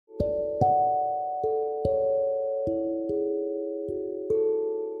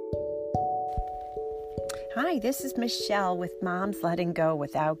Hi, this is Michelle with Moms Letting Go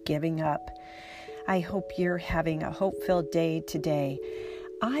Without Giving Up. I hope you're having a hope-filled day today.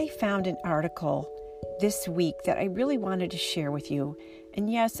 I found an article this week that I really wanted to share with you. And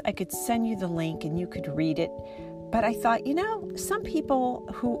yes, I could send you the link and you could read it. But I thought, some people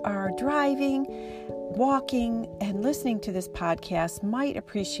who are driving, walking, and listening to this podcast might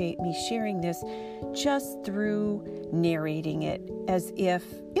appreciate me sharing this just through narrating it as if,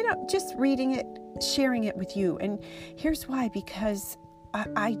 just reading it, sharing it with you. And here's why, because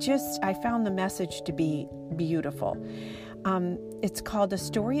I found the message to be beautiful. It's called A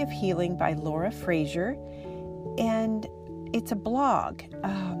Story of Healing by Laura Frazier, and it's a blog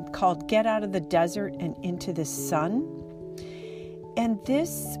called Get Out of the Desert and Into the Sun. And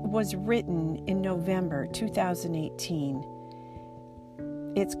this was written in November 2018.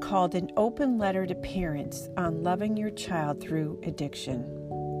 It's called An Open Letter to Parents on Loving Your Child Through Addiction.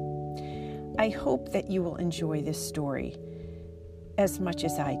 I hope that you will enjoy this story as much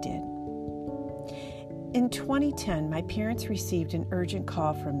as I did. In 2010, my parents received an urgent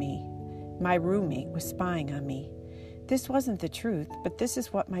call from me. My roommate was spying on me. This wasn't the truth, but this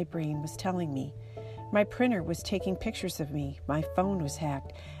is what my brain was telling me. My printer was taking pictures of me, my phone was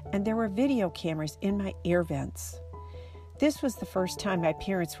hacked, and there were video cameras in my air vents. This was the first time my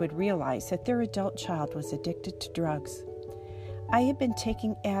parents would realize that their adult child was addicted to drugs. I had been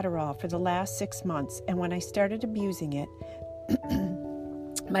taking Adderall for the last 6 months, and when I started abusing it,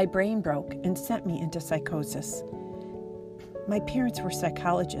 my brain broke and sent me into psychosis. My parents were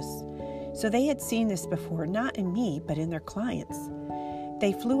psychologists, so they had seen this before, not in me, but in their clients.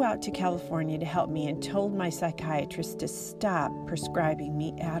 They flew out to California to help me and told my psychiatrist to stop prescribing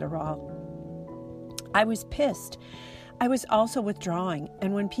me Adderall. I was pissed. I was also withdrawing,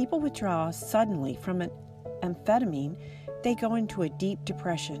 and when people withdraw suddenly from an amphetamine, they go into a deep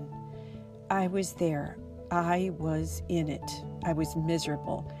depression. I was there. I was in it. I was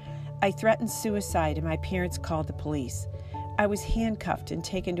miserable. I threatened suicide, and my parents called the police. I was handcuffed and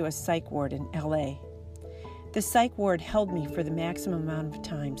taken to a psych ward in LA. The psych ward held me for the maximum amount of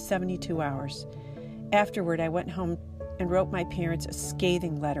time, 72 hours. Afterward, I went home and wrote my parents a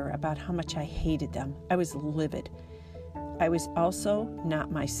scathing letter about how much I hated them. I was livid. I was also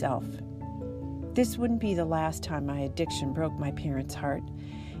not myself. This wouldn't be the last time my addiction broke my parents' heart.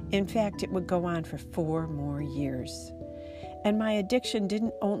 In fact, it would go on for 4 more years. And my addiction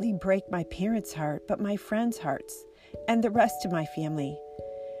didn't only break my parents' heart, but my friends' hearts and the rest of my family.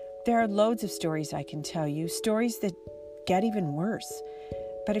 There are loads of stories I can tell you, stories that get even worse.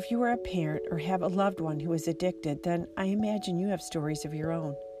 But if you are a parent or have a loved one who is addicted, then I imagine you have stories of your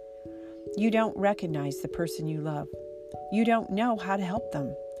own. You don't recognize the person you love. You don't know how to help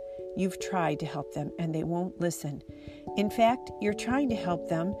them. You've tried to help them and they won't listen. In fact, you're trying to help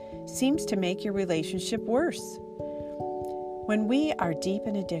them seems to make your relationship worse. When we are deep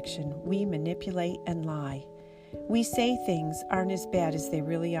in addiction, we manipulate and lie. We say things aren't as bad as they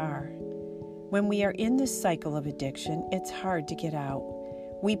really are. When we are in this cycle of addiction, it's hard to get out.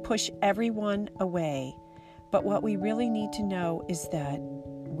 We push everyone away, but what we really need to know is that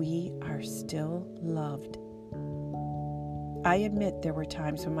we are still loved. I admit there were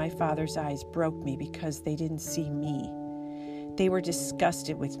times when my father's eyes broke me because they didn't see me. They were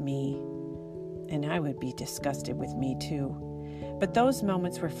disgusted with me, and I would be disgusted with me too. But those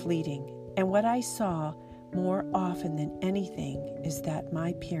moments were fleeting, and what I saw more often than anything is that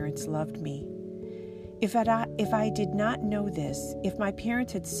my parents loved me. If I did not know this, if my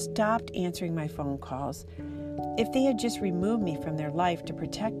parents had stopped answering my phone calls, if they had just removed me from their life to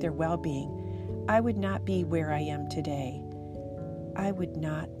protect their well-being, I would not be where I am today. I would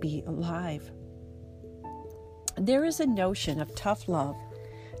not be alive. There is a notion of tough love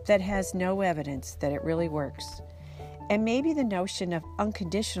that has no evidence that it really works. And maybe the notion of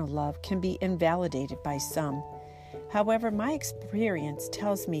unconditional love can be invalidated by some. However, my experience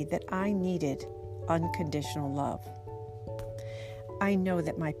tells me that I needed unconditional love. I know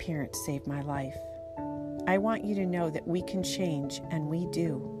that my parents saved my life. I want you to know that we can change, and we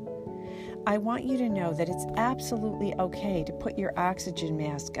do. I want you to know that it's absolutely okay to put your oxygen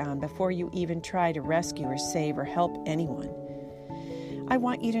mask on before you even try to rescue or save or help anyone. I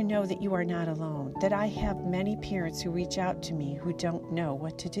want you to know that you are not alone, that I have many parents who reach out to me who don't know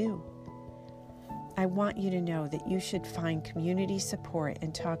what to do. I want you to know that you should find community support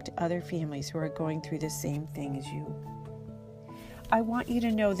and talk to other families who are going through the same thing as you. I want you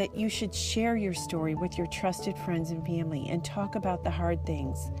to know that you should share your story with your trusted friends and family and talk about the hard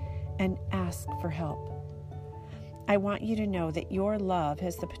things and ask for help. I want you to know that your love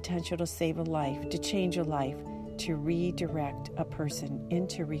has the potential to save a life, to change a life, to redirect a person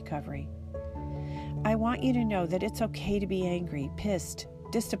into recovery. I want you to know that it's okay to be angry, pissed,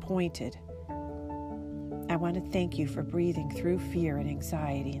 disappointed. I want to thank you for breathing through fear and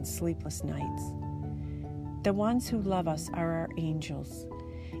anxiety and sleepless nights. The ones who love us are our angels.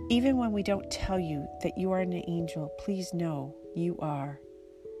 Even when we don't tell you that you are an angel, please know you are.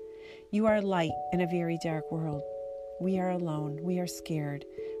 You are light in a very dark world. We are alone. We are scared.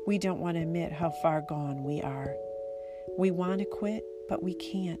 We don't want to admit how far gone we are. We want to quit, but we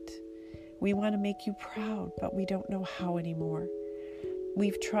can't. We want to make you proud, but we don't know how anymore.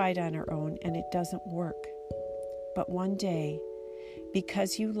 We've tried on our own, and it doesn't work. But one day,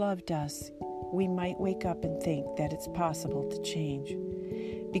 because you loved us, we might wake up and think that it's possible to change.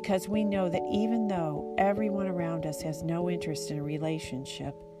 Because we know that even though everyone around us has no interest in a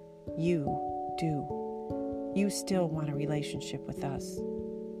relationship, you do. You still want a relationship with us.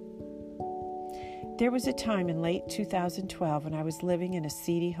 There was a time in late 2012 when I was living in a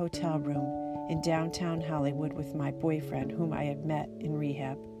seedy hotel room in downtown Hollywood with my boyfriend, whom I had met in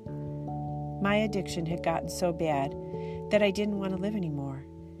rehab. My addiction had gotten so bad that I didn't want to live anymore.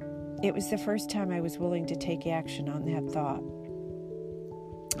 It was the first time I was willing to take action on that thought.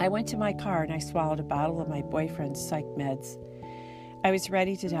 I went to my car and I swallowed a bottle of my boyfriend's psych meds. I was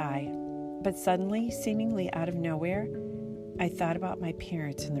ready to die, but suddenly, seemingly out of nowhere, I thought about my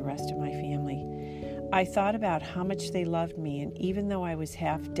parents and the rest of my family. I thought about how much they loved me, and even though I was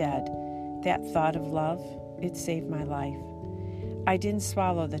half dead, that thought of love, it saved my life. I didn't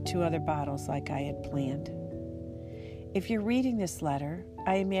swallow the 2 other bottles like I had planned. If you're reading this letter,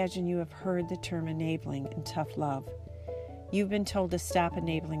 I imagine you have heard the term enabling and tough love. You've been told to stop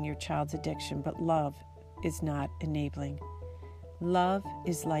enabling your child's addiction, but love is not enabling. Love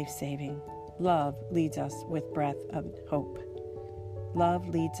is life-saving. Love leads us with breath of hope. Love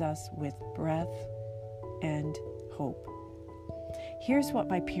leads us with breath and hope. Here's what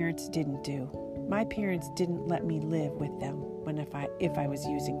my parents didn't do. My parents didn't let me live with them if I was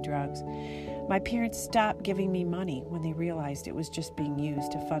using drugs. My parents stopped giving me money when they realized it was just being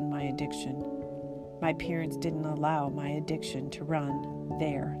used to fund my addiction. My parents didn't allow my addiction to run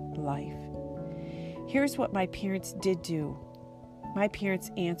their life. Here's what my parents did do. My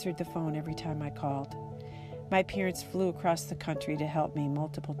parents answered the phone every time I called. My parents flew across the country to help me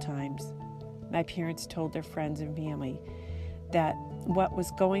multiple times. My parents told their friends and family that what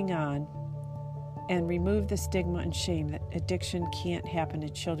was going on and removed the stigma and shame that addiction can't happen to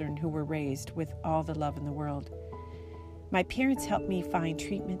children who were raised with all the love in the world. My parents helped me find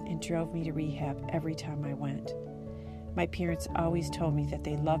treatment and drove me to rehab every time I went. My parents always told me that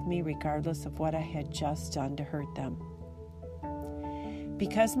they loved me regardless of what I had just done to hurt them.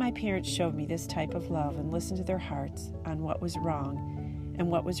 Because my parents showed me this type of love and listened to their hearts on what was wrong and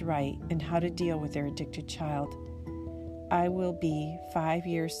what was right and how to deal with their addicted child, I will be 5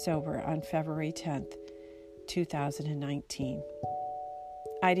 years sober on February 10th, 2019.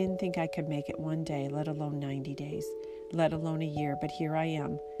 I didn't think I could make it one day, let alone 90 days, let alone a year, but here I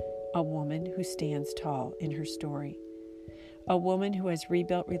am, a woman who stands tall in her story. A woman who has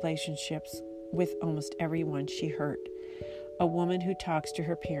rebuilt relationships with almost everyone she hurt. A woman who talks to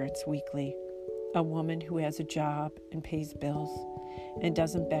her parents weekly. A woman who has a job and pays bills and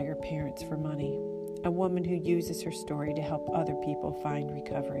doesn't beg her parents for money. A woman who uses her story to help other people find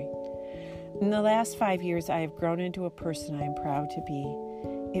recovery. In the last 5 years, I have grown into a person I am proud to be.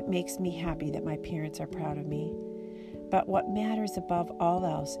 It makes me happy that my parents are proud of me. But what matters above all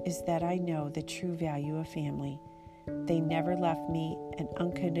else is that I know the true value of family. They never left me, and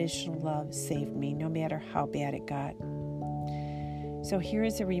unconditional love saved me, no matter how bad it got. So here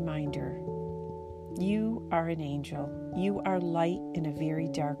is a reminder. You are an angel. You are light in a very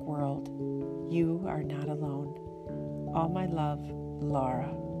dark world. You are not alone. All my love,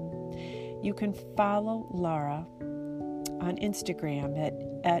 Laura. You can follow Laura on Instagram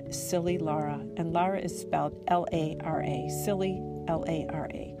at Silly Laura, and Laura is spelled L-A-R-A, Silly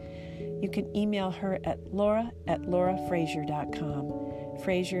L-A-R-A. You can email her at laura@laurafrazier.com.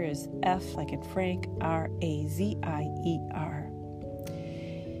 Frazier is F like in Frank, R-A-Z-I-E-R.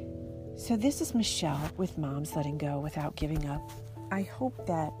 So this is Michelle with Moms Letting Go Without Giving Up. I hope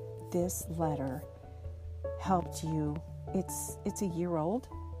that this letter helped you. It's a year old,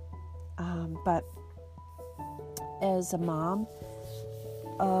 but as a mom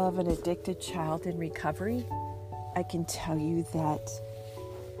of an addicted child in recovery, I can tell you that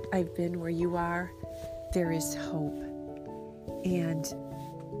I've been where you are. There is hope. And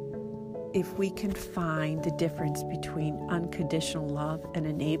if we can find the difference between unconditional love and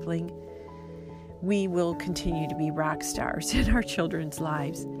enabling, we will continue to be rock stars in our children's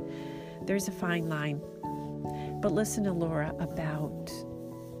lives. There's a fine line. But listen to Laura about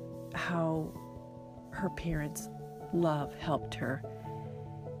how her parents' love helped her,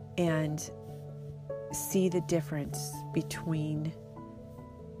 and see the difference between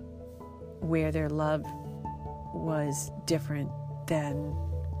where their love was different than,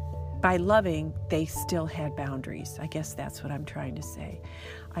 by loving, they still had boundaries. I guess that's what I'm trying to say.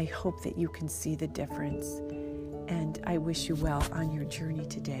 I hope that you can see the difference, and I wish you well on your journey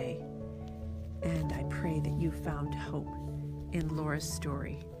today. And I pray that you found hope in Laura's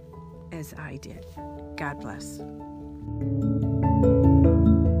story as I did. God bless.